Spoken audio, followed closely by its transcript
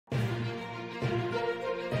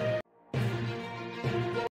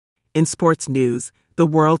In sports news, the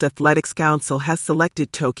World Athletics Council has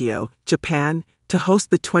selected Tokyo, Japan, to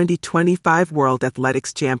host the 2025 World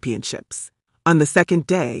Athletics Championships. On the second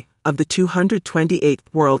day of the 228th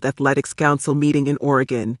World Athletics Council meeting in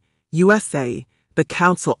Oregon, USA, the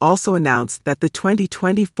Council also announced that the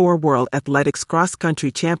 2024 World Athletics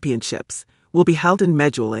Cross-Country Championships will be held in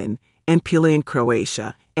Medellin and Pila in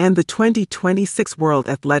Croatia, and the 2026 World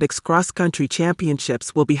Athletics Cross-Country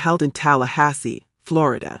Championships will be held in Tallahassee,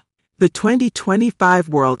 Florida. The 2025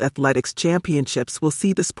 World Athletics Championships will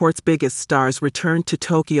see the sport's biggest stars return to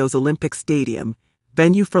Tokyo's Olympic Stadium,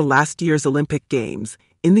 venue for last year's Olympic Games,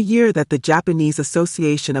 in the year that the Japanese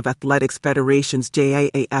Association of Athletics Federations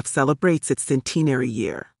JAAF celebrates its centenary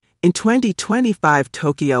year. In 2025,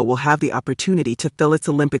 Tokyo will have the opportunity to fill its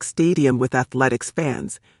Olympic Stadium with athletics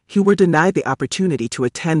fans who were denied the opportunity to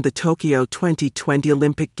attend the Tokyo 2020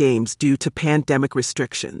 Olympic Games due to pandemic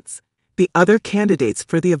restrictions. The other candidates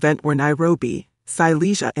for the event were Nairobi,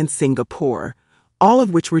 Silesia, and Singapore, all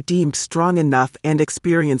of which were deemed strong enough and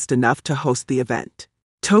experienced enough to host the event.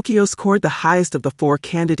 Tokyo scored the highest of the four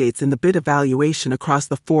candidates in the bid evaluation across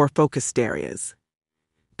the four focused areas.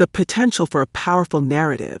 The potential for a powerful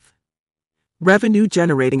narrative.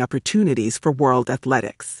 Revenue-generating opportunities for world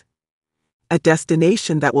athletics. A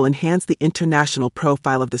destination that will enhance the international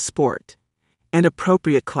profile of the sport. And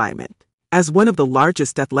appropriate climate. As one of the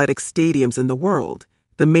largest athletics stadiums in the world,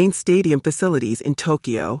 the main stadium facilities in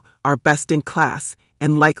Tokyo are best in class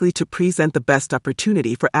and likely to present the best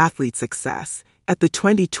opportunity for athlete success at the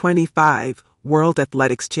 2025 World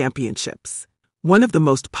Athletics Championships. One of the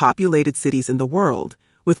most populated cities in the world,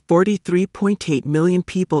 with 43.8 million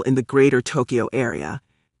people in the greater Tokyo area,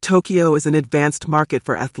 Tokyo is an advanced market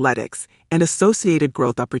for athletics and associated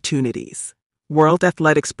growth opportunities. World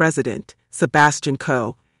Athletics President Sebastian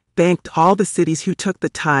Coe thanked all the cities who took the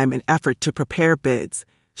time and effort to prepare bids,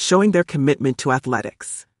 showing their commitment to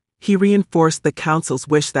athletics. He reinforced the Council's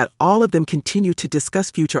wish that all of them continue to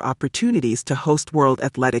discuss future opportunities to host World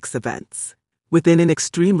Athletics events. Within an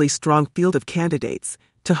extremely strong field of candidates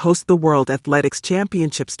to host the World Athletics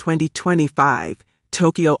Championships 2025,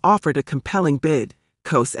 Tokyo offered a compelling bid,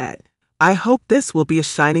 Coe said. I hope this will be a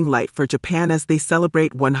shining light for Japan as they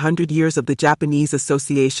celebrate 100 years of the Japanese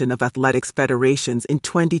Association of Athletics Federations in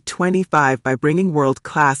 2025 by bringing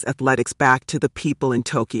world-class athletics back to the people in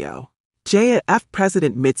Tokyo. JAF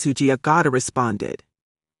President Mitsuji Agata responded.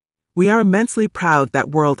 We are immensely proud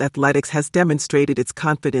that World Athletics has demonstrated its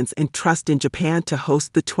confidence and trust in Japan to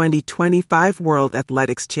host the 2025 World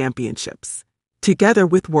Athletics Championships. Together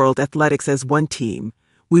with World Athletics as one team,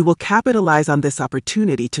 we will capitalize on this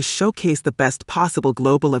opportunity to showcase the best possible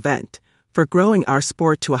global event for growing our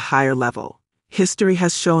sport to a higher level. History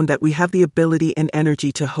has shown that we have the ability and energy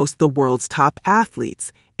to host the world's top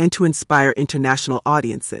athletes and to inspire international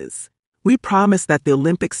audiences. We promise that the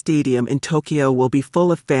Olympic Stadium in Tokyo will be full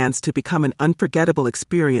of fans to become an unforgettable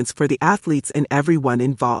experience for the athletes and everyone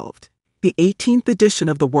involved. The 18th edition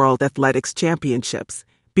of the World Athletics Championships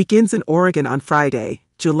begins in Oregon on Friday,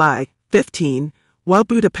 July 15, while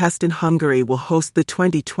Budapest in Hungary will host the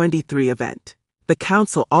 2023 event. The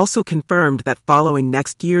Council also confirmed that following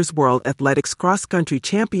next year's World Athletics Cross-Country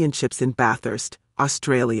Championships in Bathurst,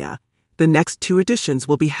 Australia, the next two editions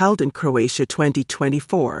will be held in Croatia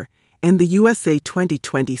 2024 and the USA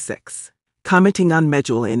 2026. Commenting on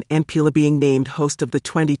Medellin and Pila being named host of the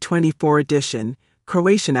 2024 edition,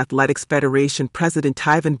 Croatian Athletics Federation President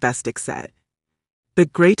Ivan Vestic said, "The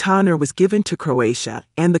great honor was given to Croatia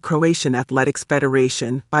and the Croatian Athletics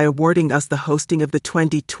Federation by awarding us the hosting of the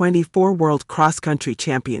 2024 World Cross-Country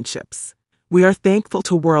Championships. We are thankful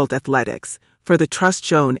to World Athletics for the trust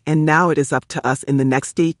shown, and now it is up to us in the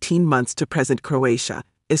next 18 months to present Croatia,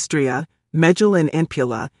 Istria, Medellin and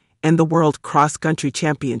Pila, and the World Cross-Country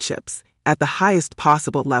Championships at the highest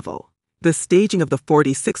possible level." The staging of the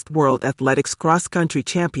 46th World Athletics Cross-Country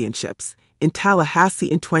Championships in Tallahassee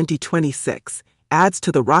in 2026 adds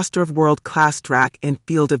to the roster of world-class track and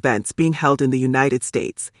field events being held in the United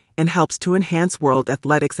States and helps to enhance world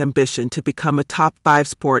athletics' ambition to become a top 5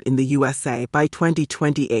 sport in the USA by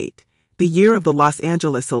 2028, the year of the Los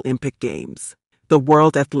Angeles Olympic Games. The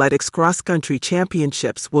World Athletics Cross-Country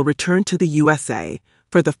Championships will return to the USA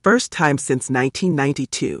for the first time since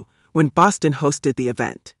 1992, when Boston hosted the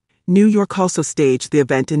event. New York also staged the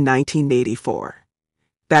event in 1984.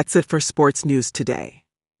 That's it for sports news today.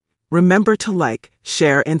 Remember to like,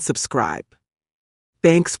 share, and subscribe.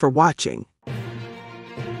 Thanks for watching.